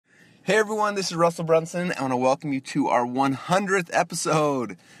Hey everyone, this is Russell Brunson. I want to welcome you to our 100th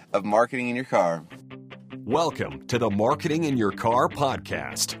episode of Marketing in Your Car. Welcome to the Marketing in Your Car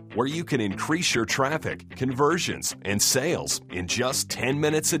podcast, where you can increase your traffic, conversions, and sales in just 10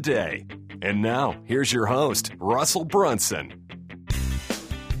 minutes a day. And now, here's your host, Russell Brunson.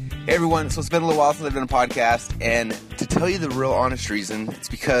 Hey everyone, so it's been a little while since I've done a podcast, and to tell you the real honest reason, it's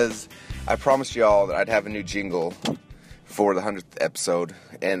because I promised y'all that I'd have a new jingle for the 100th episode,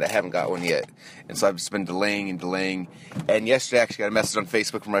 and I haven't got one yet. And so I've just been delaying. And yesterday I actually got a message on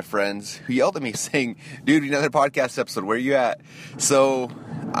Facebook from my friends who yelled at me saying, dude, we need another podcast episode. Where are you at? So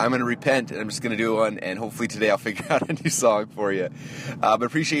I'm going to repent, and I'm just going to do one, and hopefully today I'll figure out a new song for you. But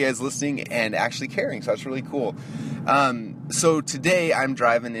appreciate you guys listening and actually caring, so that's really cool. So today I'm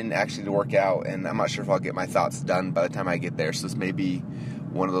driving in actually to work out, and I'm not sure if I'll get my thoughts done by the time I get there. So this may be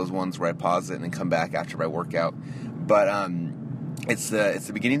one of those ones where I pause it and then come back after my workout. But it's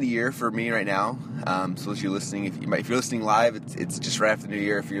the beginning of the year for me right now. So as you're listening, if you're listening live, it's just right after the new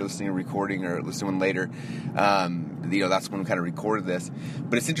year. If you're listening to recording or listening later, that's when we kind of recorded this.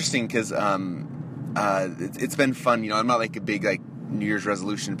 But it's interesting because it's been fun. I'm not like a big New Year's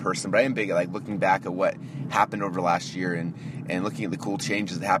resolution person, but I am big at looking back at what happened over the last year and looking at the cool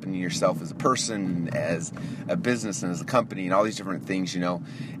changes that happened in yourself as a person, as a business, and as a company, and all these different things,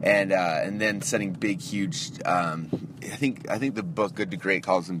 and then setting big, huge. I think the book Good to Great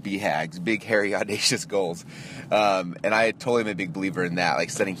calls them BHAGs, big, hairy, audacious goals, and I totally am a big believer in that,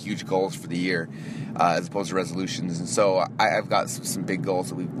 setting huge goals for the year as opposed to resolutions. And so I've got some big goals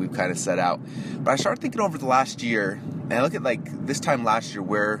that we've kind of set out. But I started thinking over the last year, and I look at this time last year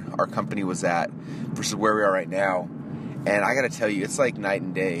where our company was at versus where we are right now, and I got to tell you, it's like night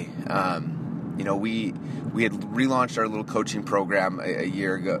and day. We had relaunched our little coaching program a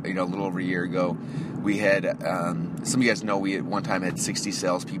year ago, a little over a year ago. We had, some of you guys know, we at one time had 60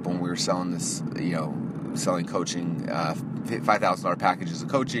 salespeople, and we were selling this, selling coaching, $5,000 packages of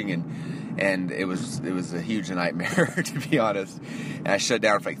coaching, and it was a huge nightmare, to be honest. And I shut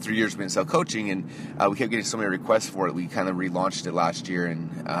down for 3 years. We didn't sell coaching, and we kept getting so many requests for it. We kind of relaunched it last year,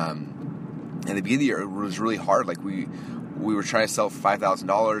 and at the beginning of the year, it was really hard. We were trying to sell for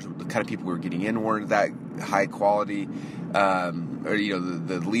 $5,000. The kind of people we were getting in weren't that high quality,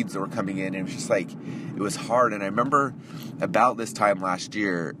 the leads that were coming in. And it was just it was hard. And I remember about this time last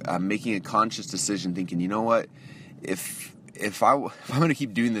year, making a conscious decision, thinking, you know what, if I'm going to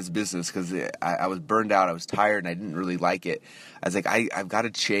keep doing this business, because I was burned out, I was tired, and I didn't really like it. I was I've got to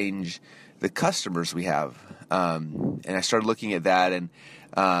change the customers we have. And I started looking at that, and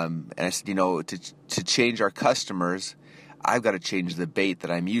I said, to change our customers, I've got to change the bait that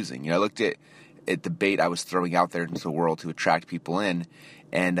I'm using. I looked at the bait I was throwing out there into the world to attract people in,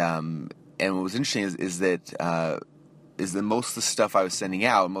 and what was interesting is that most of the stuff I was sending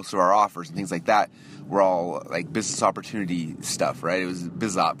out, most of our offers and things like that, were all business opportunity stuff, right? It was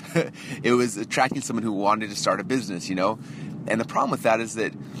BizOp. It was attracting someone who wanted to start a business, And the problem with that is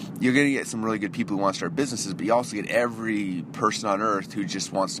that you're going to get some really good people who want to start businesses, but you also get every person on earth who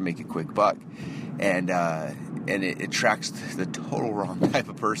just wants to make a quick buck. And it attracts the total wrong type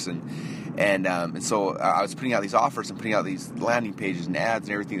of person. And so I was putting out these offers and putting out these landing pages and ads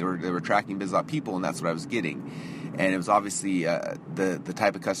and everything that were attracting BizOp people, and that's what I was getting. And it was obviously the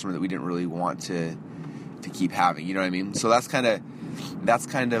type of customer that we didn't really want to keep having. You know what I mean? So that's kind of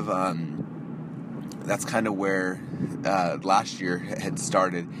where last year had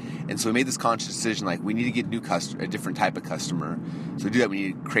started. And so we made this conscious decision, we need to get a different type of customer. So to do that, we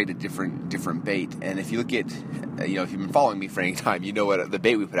need to create a different bait. And if you look at, if you've been following me for any time, you know what the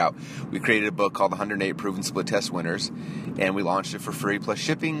bait we put out. We created a book called The 108 Proven Split Test Winners, and we launched it for free, plus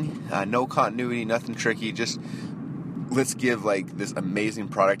shipping, no continuity, nothing tricky, just let's give this amazing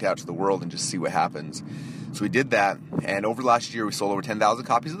product out to the world and just see what happens. So we did that, and over the last year, we sold over 10,000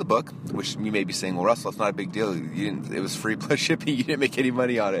 copies of the book, which you may be saying, well, Russell, that's not a big deal. It was free plus shipping. You didn't make any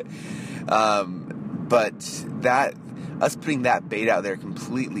money on it. But us putting that bait out there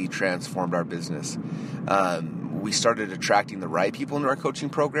completely transformed our business. We started attracting the right people into our coaching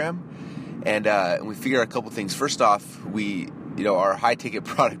program, and we figured out a couple things. First off, our high-ticket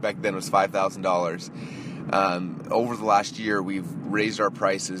product back then was $5,000. Over the last year, we've raised our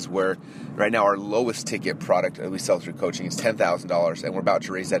prices where right now our lowest ticket product that we sell through coaching is $10,000, and we're about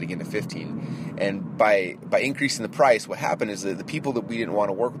to raise that again to $15,000. And by increasing the price, what happened is that the people that we didn't want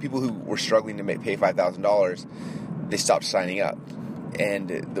to work with, people who were struggling to pay $5,000, they stopped signing up. And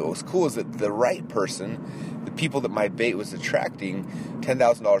what was cool is that the right person, the people that my bait was attracting,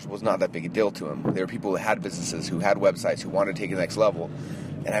 $10,000 was not that big a deal to them. There were people that had businesses, who had websites, who wanted to take it to the next level.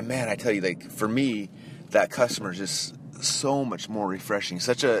 And I tell you, for me, that customer is just so much more refreshing,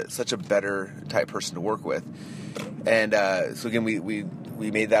 such a better type person to work with. And so again,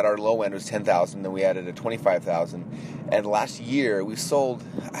 we made that our low end was $10,000, then we added a $25,000. And last year we sold,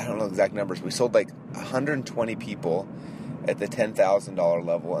 I don't know exact numbers, but we sold like 120 people at the $10,000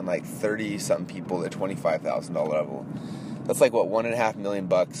 level and like 30 something people at $25,000 level. That's like what, $1.5 million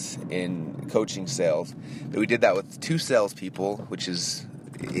in coaching sales. But we did that with 2 salespeople, which is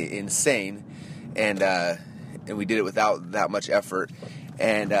insane, and we did it without that much effort.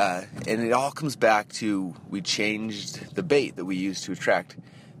 And it all comes back to we changed the bait that we used to attract,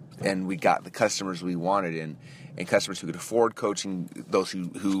 and we got the customers we wanted and customers who could afford coaching, those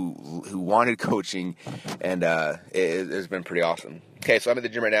who wanted coaching, and it's been pretty awesome. Okay, so I'm at the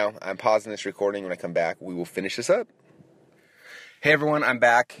gym right now. I'm pausing this recording. When I come back, we will finish this up. Hey everyone, I'm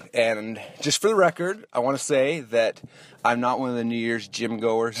back, and just for the record, I want to say that I'm not one of the New Year's gym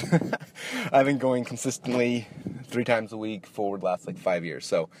goers. I've been going consistently 3 times a week for the last like 5 years.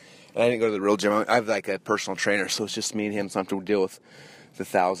 So, and I didn't go to the real gym. I have like a personal trainer, so it's just me and him, so I have to deal with the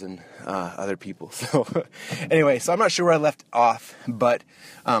 1,000 other people. So anyway, so I'm not sure where I left off, but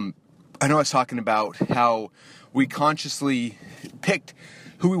I know I was talking about how we consciously picked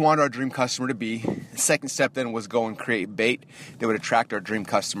who we wanted our dream customer to be. The second step then was go and create bait that would attract our dream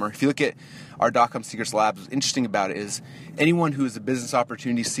customer. If you look at our .com Secrets Labs, what's interesting about it is anyone who is a business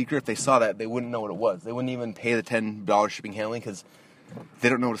opportunity seeker, if they saw that, they wouldn't know what it was. They wouldn't even pay the $10 shipping handling because they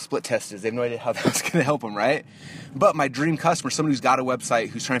don't know what a split test is. They have no idea how that's going to help them, right? But my dream customer, somebody who's got a website,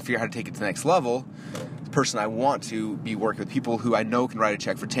 who's trying to figure out how to take it to the next level, the person I want to be working with, people who I know can write a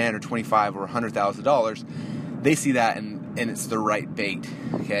check for $10 or $25 or $100,000, they see that and it's the right bait,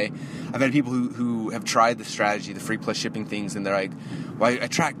 okay? I've had people who have tried the strategy, the free plus shipping things, and they're like, well, I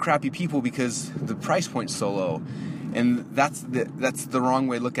attract crappy people because the price point's so low. And that's the wrong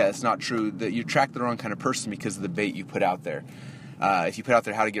way to look at it. It's not true. That you attract the wrong kind of person because of the bait you put out there. If you put out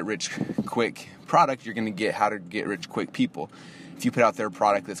there how to get rich quick product, you're going to get how to get rich quick people. If you put out there a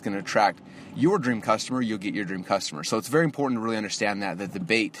product that's going to attract your dream customer, you'll get your dream customer. So it's very important to really understand that the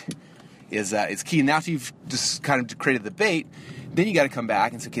bait is key. Now after you've just kind of created the bait, then you got to come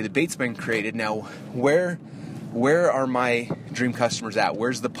back and say, okay, the bait's been created. Now where are my dream customers at?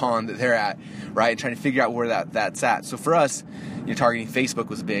 Where's the pond that they're at, right? And trying to figure out where that's at. So for us, targeting Facebook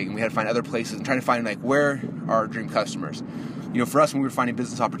was big, and we had to find other places and trying to find like where are our dream customers. For us, when we were finding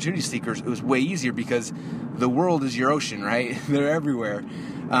business opportunity seekers, it was way easier because the world is your ocean, right? They're everywhere.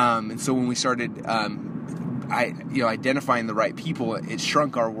 And so when we started identifying the right people, it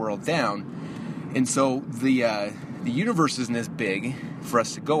shrunk our world down. And so the universe isn't as big for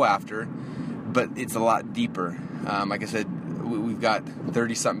us to go after, but it's a lot deeper. Like I said, we've got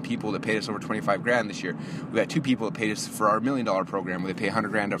 30-something people that paid us over $25,000 this year. We've got 2 people that paid us for our $1 million program where they pay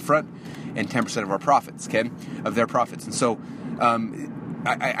 $100,000 up front and 10% of our profits, okay, of their profits. And so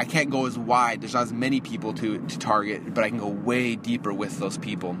I can't go as wide. There's not as many people to target, but I can go way deeper with those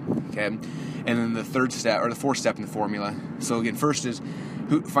people, okay? And then the 4th step in the formula. So again, first is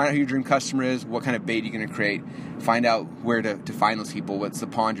find out who your dream customer is, what kind of bait you're going to create, find out where to find those people, what's the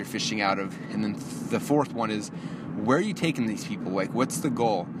pond you're fishing out of, and then the 4th one is where are you taking these people? Like, what's the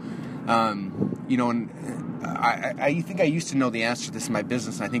goal? And I think I used to know the answer to this in my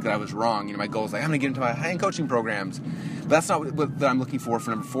business, and I think that I was wrong. My goal is like, I'm going to get into my high-end coaching programs. But that's not what I'm looking for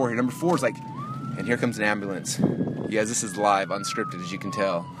number 4 here. Number 4 is like, and here comes an ambulance. You guys, this is live, unscripted, as you can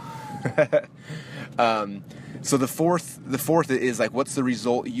tell. So the fourth is like, what's the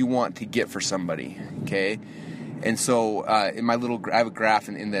result you want to get for somebody, okay? And so in my I have a graph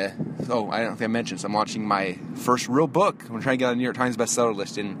in the, I don't know if I mentioned, so I'm launching my first real book. I'm trying to get on the New York Times bestseller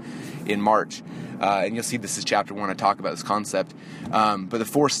list in March. And you'll see this is chapter 1. I talk about this concept. But the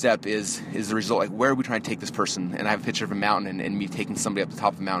 4th step is the result. Like, where are we trying to take this person? And I have a picture of a mountain and me taking somebody up the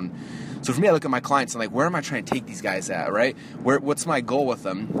top of the mountain. So for me, I look at my clients and like, where am I trying to take these guys at, right? What's my goal with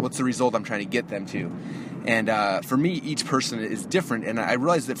them? What's the result I'm trying to get them to? And for me, each person is different. And I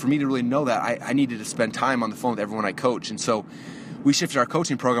realized that for me to really know that, I needed to spend time on the phone with everyone I coach. And so we shifted our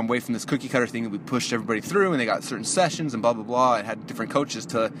coaching program away from this cookie cutter thing that we pushed everybody through, and they got certain sessions and blah, blah, blah, and had different coaches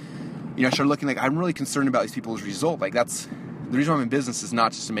to, I started looking like, I'm really concerned about these people's result. Like, that's the reason I'm in business is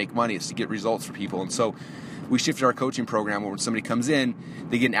not just to make money, it's to get results for people. And so we shifted our coaching program where when somebody comes in,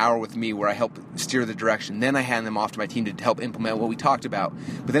 they get an hour with me where I help steer the direction. Then I hand them off to my team to help implement what we talked about.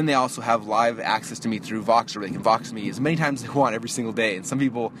 But then they also have live access to me through Voxer, where they can Vox me as many times as they want every single day. And some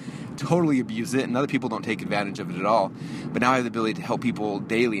people totally abuse it, and other people don't take advantage of it at all. But now I have the ability to help people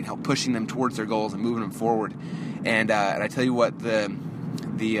daily and help pushing them towards their goals and moving them forward. And I tell you what,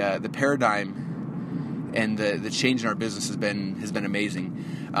 the paradigm And the change in our business has been amazing.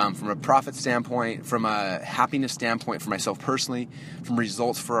 From a profit standpoint, from a happiness standpoint for myself personally, from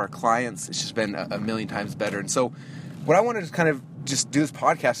results for our clients, it's just been a million times better. And so what I wanted to kind of just do this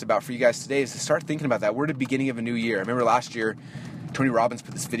podcast about for you guys today is to start thinking about that. We're at the beginning of a new year. I remember last year, Tony Robbins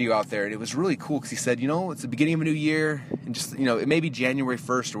put this video out there, and it was really cool because he said, it's the beginning of a new year, and just, it may be January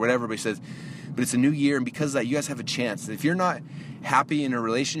 1st or whatever, but he says, but it's a new year, and because of that, you guys have a chance. If you're not happy in a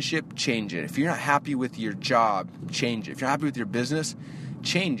relationship, change it. If you're not happy with your job, change it. If you're not happy with your business,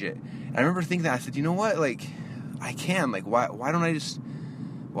 change it. And I remember thinking that, I said, you know what, I can, why don't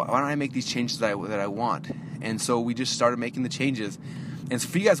I make these changes that I want? And so we just started making the changes. And so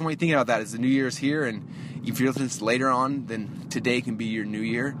for you guys, when you're thinking about that, as the new year is here, and if you're listening to this later on, then today can be your new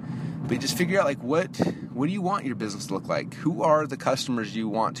year. But just figure out, what do you want your business to look like? Who are the customers you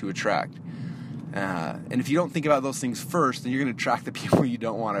want to attract? And if you don't think about those things first, then you're going to attract the people you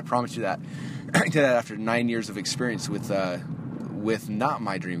don't want. I promise you that. I did that after 9 years of experience with not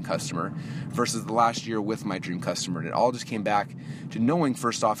my dream customer versus the last year with my dream customer. And it all just came back to knowing,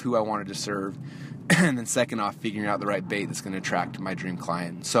 first off, who I wanted to serve, and then second off, figuring out the right bait that's going to attract my dream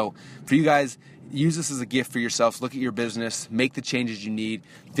client. So for you guys, use this as a gift for yourselves. Look at your business, make the changes you need,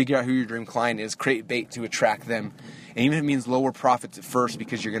 figure out who your dream client is, create bait to attract them. And even if it means lower profits at first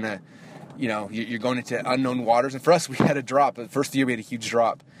because you're going to, you're going into unknown waters. And for us, we had a drop. The first year we had a huge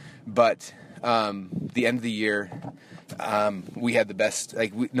drop. But the end of the year, we had the best,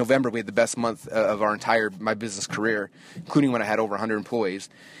 November, we had the best month of my business career, including when I had over 100 employees.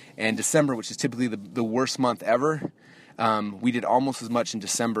 And December, which is typically the worst month ever, we did almost as much in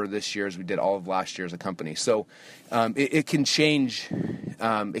December this year as we did all of last year as a company. So it can change.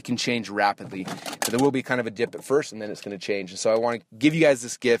 It can change rapidly. So there will be kind of a dip at first, and then it's going to change. And so I want to give you guys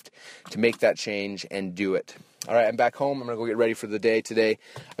this gift to make that change and do it. All right, I'm back home. I'm going to go get ready for the day today.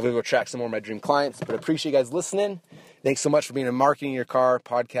 I'm going to go track some more of my dream clients. But I appreciate you guys listening. Thanks so much for being a Marketing Your Car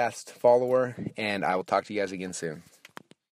podcast follower, and I will talk to you guys again soon.